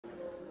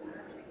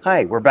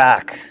Hi, we're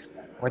back.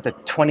 We're at the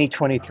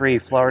 2023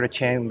 Florida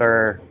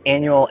Chamber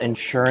Annual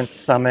Insurance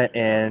Summit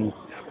in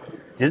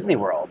Disney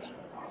World,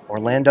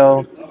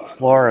 Orlando,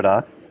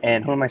 Florida.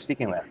 And who am I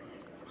speaking with?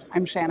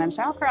 I'm Shannon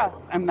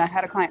Shallcross. I'm the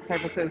head of client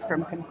services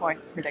from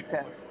Pinpoint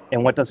Predictive.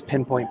 And what does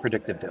Pinpoint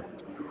Predictive do?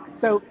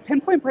 So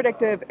Pinpoint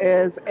Predictive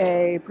is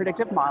a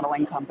predictive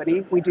modeling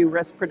company. We do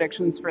risk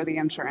predictions for the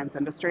insurance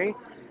industry.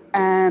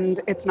 And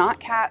it's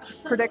not cat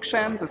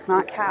predictions, it's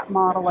not cat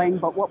modeling,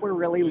 but what we're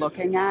really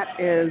looking at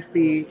is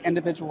the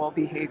individual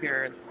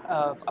behaviors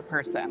of a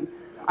person.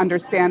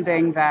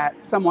 Understanding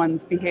that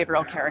someone's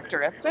behavioral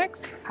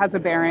characteristics has a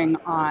bearing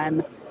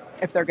on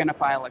if they're going to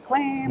file a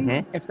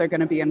claim, if they're going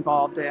to be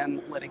involved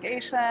in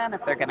litigation,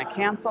 if they're going to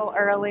cancel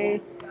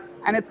early.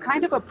 And it's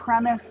kind of a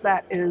premise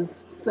that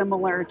is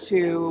similar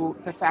to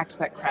the fact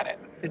that credit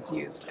is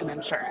used in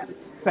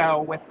insurance.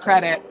 So with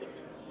credit,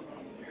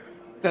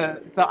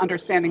 the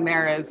understanding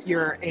there is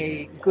you're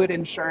a good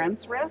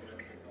insurance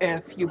risk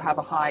if you have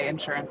a high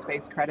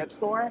insurance-based credit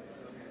score.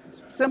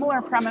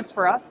 Similar premise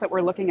for us, that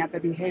we're looking at the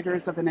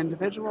behaviors of an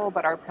individual,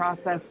 but our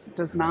process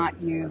does not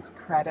use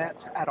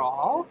credit at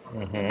all.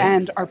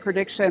 And our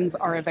predictions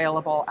are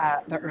available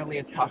at the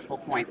earliest possible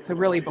point. So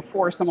really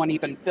before someone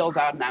even fills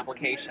out an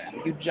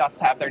application, you just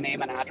have their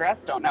name and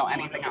address, don't know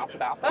anything else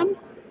about them.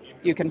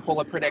 You can pull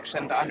a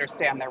prediction to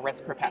understand their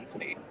risk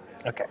propensity.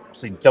 Okay,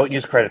 so you don't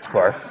use credit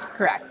score.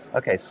 Correct.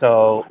 Okay,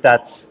 so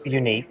that's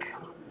unique.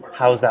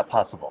 How is that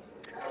possible?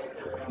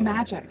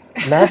 Magic.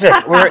 Magic.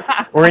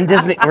 We're in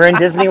Disney. We're in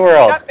Disney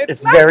World. Yep,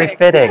 it's very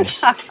fitting.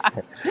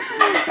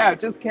 No,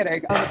 just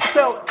kidding.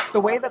 So the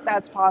way that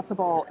that's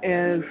possible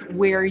is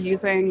we're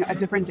using a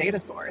different data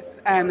source,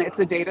 and it's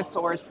a data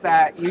source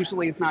that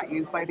usually is not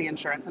used by the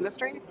insurance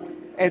industry.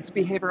 It's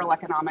behavioral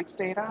economics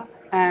data,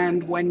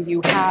 and when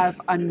you have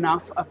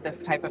enough of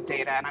this type of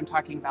data, and I'm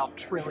talking about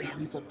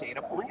trillions of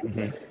data points,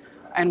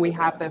 and we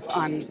have this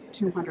on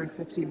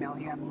 250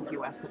 million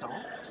US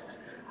adults.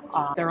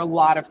 There are a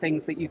lot of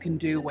things that you can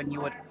do when you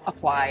would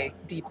apply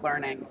deep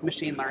learning,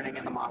 machine learning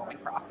in the modeling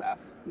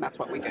process. And that's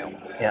what we do.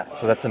 Yeah,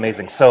 so that's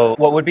amazing. So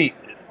what would be,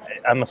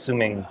 I'm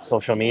assuming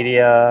social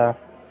media,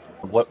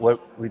 what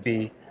would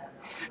be?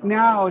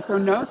 No, so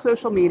no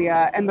social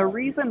media. And the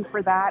reason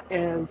for that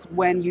is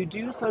when you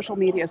do social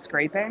media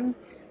scraping,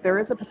 there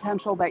is a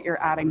potential that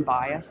you're adding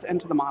bias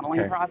into the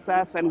modeling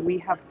process, and we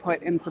have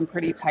put in some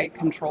pretty tight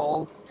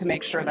controls to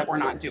make sure that we're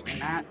not doing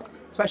that,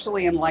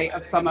 especially in light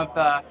of some of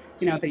the,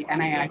 the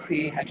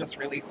NAIC had just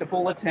released a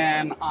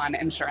bulletin on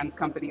insurance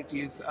companies'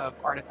 use of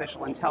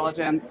artificial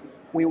intelligence.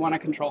 We want to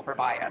control for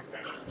bias.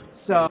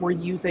 So we're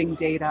using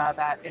data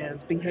that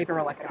is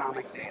behavioral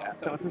economics data.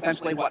 So it's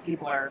essentially what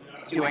people are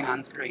doing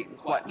on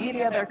screens, what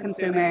media they're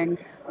consuming,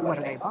 what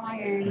are they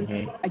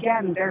buying.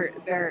 Again,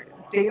 they're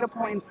data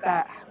points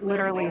that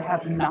literally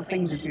have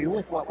nothing to do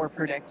with what we're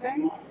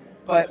predicting.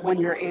 But when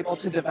you're able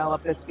to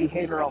develop this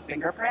behavioral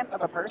fingerprint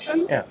of a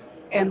person,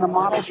 in the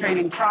model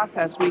training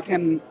process, we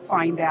can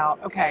find out,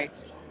 okay,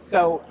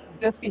 so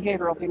this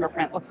behavioral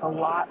fingerprint looks a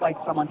lot like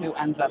someone who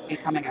ends up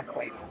becoming a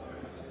claimant,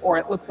 or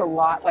it looks a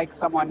lot like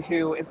someone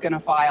who is going to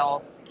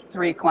file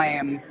 3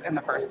 claims in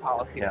the first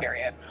policy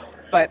period.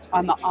 But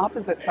on the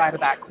opposite side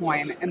of that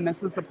coin, and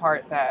this is the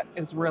part that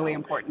is really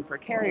important for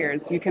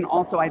carriers, you can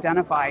also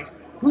identify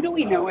who do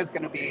we know is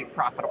going to be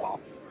profitable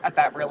at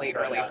that really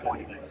early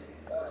point.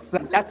 So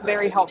that's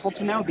very helpful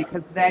to know,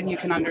 because then you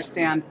can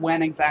understand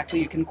when exactly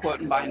you can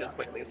quote and bind as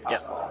quickly as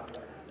possible.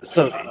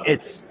 So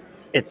it's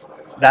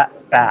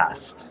that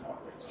fast.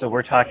 So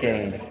we're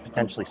talking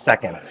potentially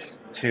seconds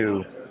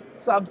to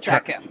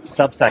sub-seconds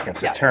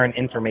to turn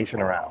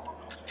information around.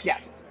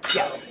 Yes.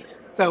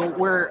 So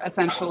we're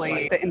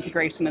essentially, the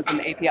integration is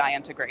an API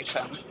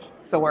integration.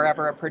 So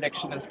wherever a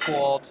prediction is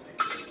pulled,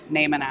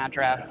 name and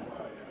address,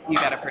 you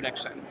get a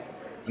prediction.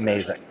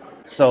 Amazing.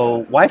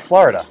 So why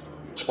Florida?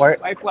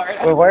 Why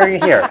Florida? Why are you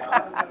here?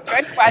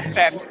 Good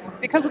question.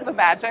 Because of the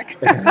magic.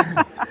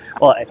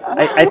 Well,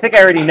 I think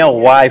I already know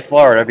why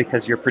Florida,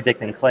 because you're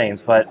predicting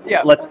claims. But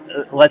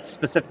let's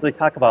specifically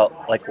talk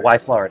about why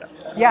Florida.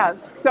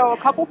 Yes. So a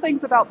couple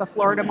things about the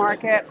Florida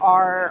market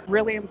are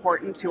really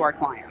important to our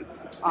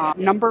clients.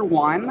 Number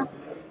one,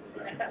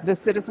 the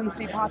citizens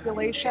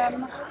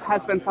depopulation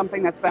has been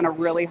something that's been a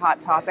really hot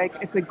topic.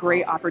 It's a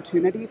great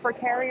opportunity for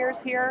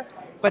carriers here,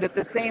 but at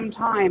the same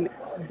time,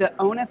 the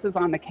onus is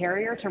on the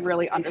carrier to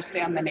really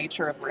understand the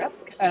nature of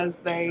risk as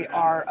they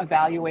are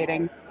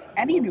evaluating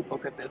any new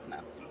book of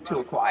business to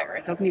acquire.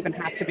 It doesn't even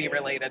have to be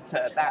related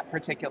to that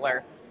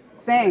particular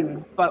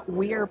thing, but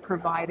we are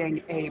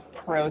providing a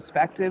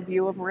prospective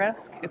view of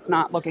risk. It's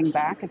not looking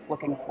back, it's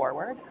looking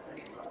forward.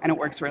 And it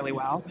works really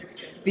well.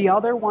 The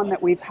other one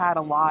that we've had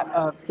a lot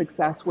of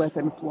success with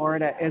in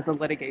Florida is a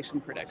litigation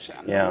prediction.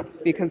 Yeah.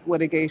 Because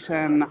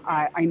litigation,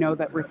 I know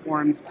that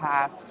reforms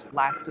passed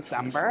last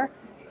December,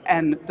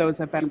 and those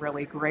have been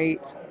really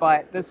great.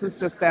 But this has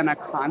just been a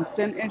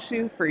constant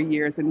issue for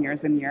years and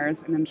years and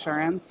years in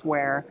insurance,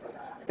 where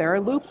there are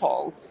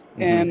loopholes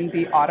in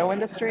the auto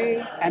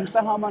industry and the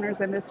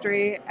homeowners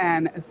industry,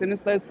 and as soon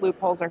as those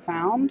loopholes are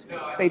found,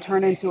 they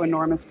turn into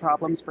enormous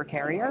problems for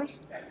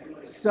carriers.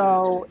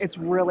 So it's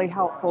really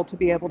helpful to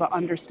be able to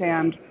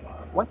understand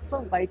what's the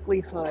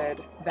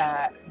likelihood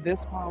that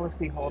this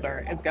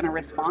policyholder is going to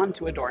respond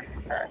to a door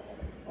knocker.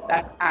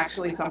 That's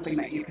actually something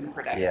that you can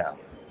predict. Yeah,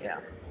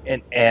 yeah.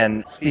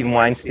 And Stephen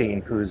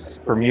Weinstein, who's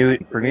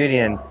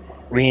Bermudian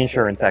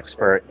reinsurance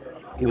expert,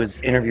 he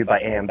was interviewed by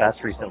AM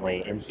Best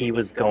recently, and he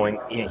was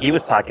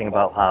talking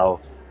about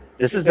how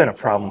this has been a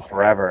problem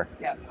forever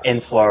in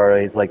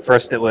Florida. He's like,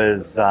 first it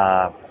was,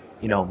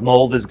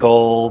 mold is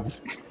gold,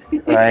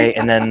 right?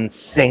 And then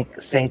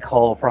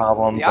sinkhole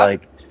problems,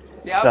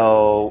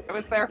 so. I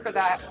was there for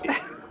that.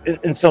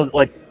 And so,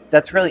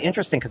 that's really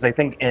interesting because I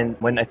think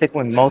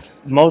when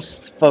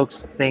most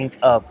folks think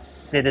of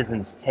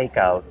Citizens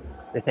Takeout,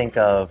 they think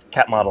of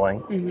cat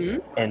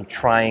modeling and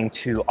trying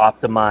to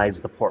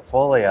optimize the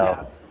portfolio.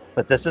 Yes.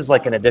 But this is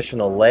like an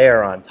additional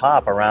layer on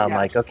top around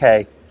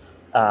the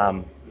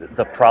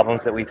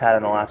problems that we've had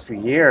in the last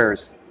few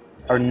years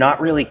are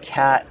not really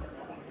cat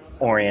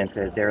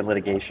oriented; they're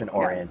litigation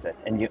oriented,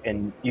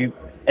 and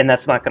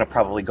that's not going to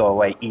probably go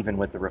away even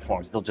with the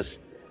reforms. They'll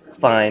just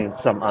find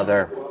some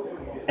other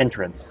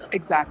entrance.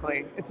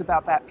 Exactly. It's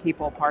about that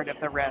people part of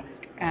the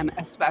risk, and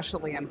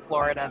especially in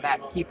Florida,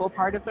 that people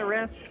part of the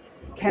risk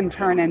can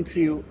turn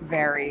into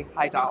very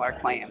high dollar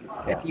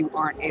claims if you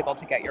aren't able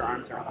to get your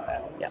arms around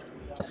it. Yeah.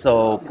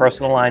 So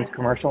personal lines,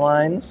 commercial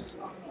lines?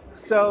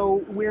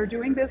 So we're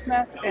doing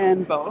business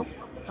in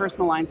both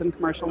personal lines and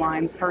commercial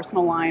lines.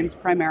 Personal lines,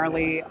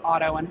 primarily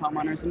auto and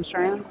homeowners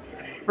insurance.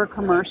 For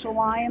commercial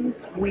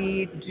lines,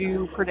 we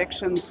do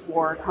predictions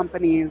for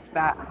companies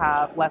that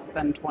have less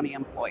than 20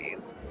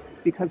 employees,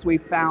 because we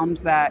found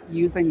that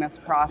using this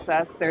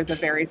process, there's a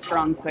very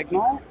strong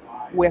signal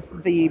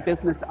with the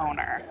business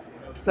owner.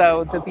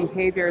 So the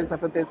behaviors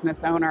of a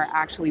business owner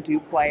actually do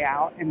play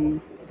out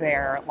in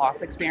their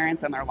loss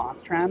experience and their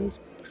loss trend.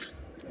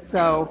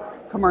 So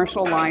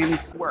commercial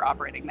lines, we're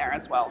operating there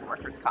as well,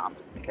 workers' comp.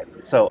 Okay,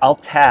 so I'll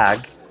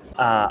tag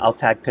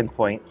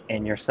Pinpoint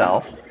and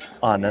yourself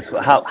on this.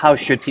 How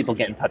should people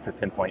get in touch with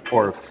Pinpoint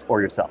or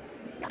yourself?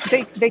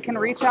 They can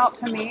reach out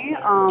to me.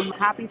 I'm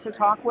happy to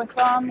talk with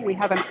them. We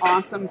have an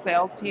awesome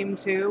sales team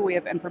too. We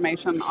have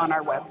information on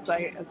our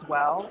website as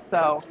well.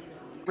 So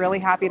really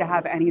happy to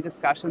have any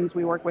discussions.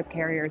 We work with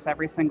carriers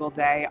every single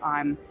day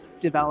on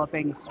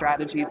developing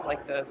strategies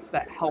like this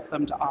that help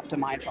them to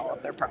optimize all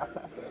of their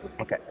processes.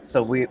 Okay,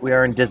 so we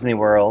are in Disney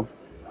World.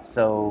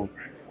 So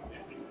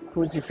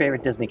who's your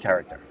favorite Disney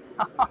character?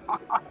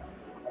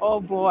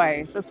 Oh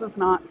boy, this is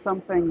not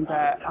something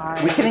that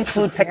I We can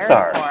include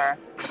Pixar. For.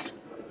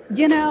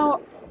 You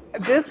know,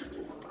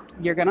 this,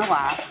 you're gonna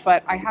laugh,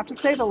 but I have to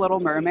say The Little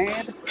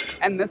Mermaid,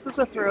 and this is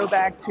a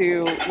throwback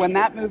to when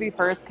that movie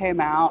first came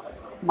out.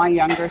 My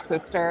younger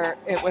sister,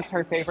 it was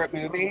her favorite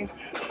movie.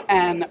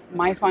 And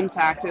my fun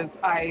fact is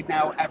I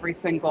know every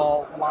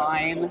single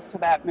line to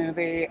that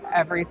movie,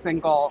 every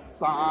single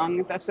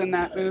song that's in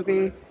that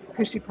movie,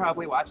 because she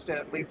probably watched it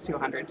at least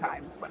 200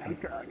 times when I was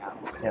growing up.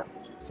 Yeah.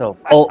 So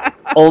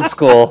old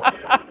school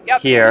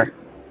here.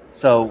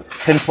 So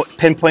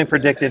Pinpoint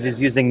Predictive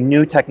is using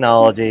new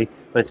technology,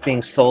 but it's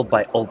being sold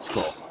by old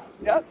school.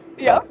 Yep.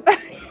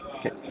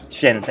 Okay.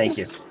 Shannon, thank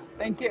you.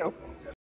 Thank you.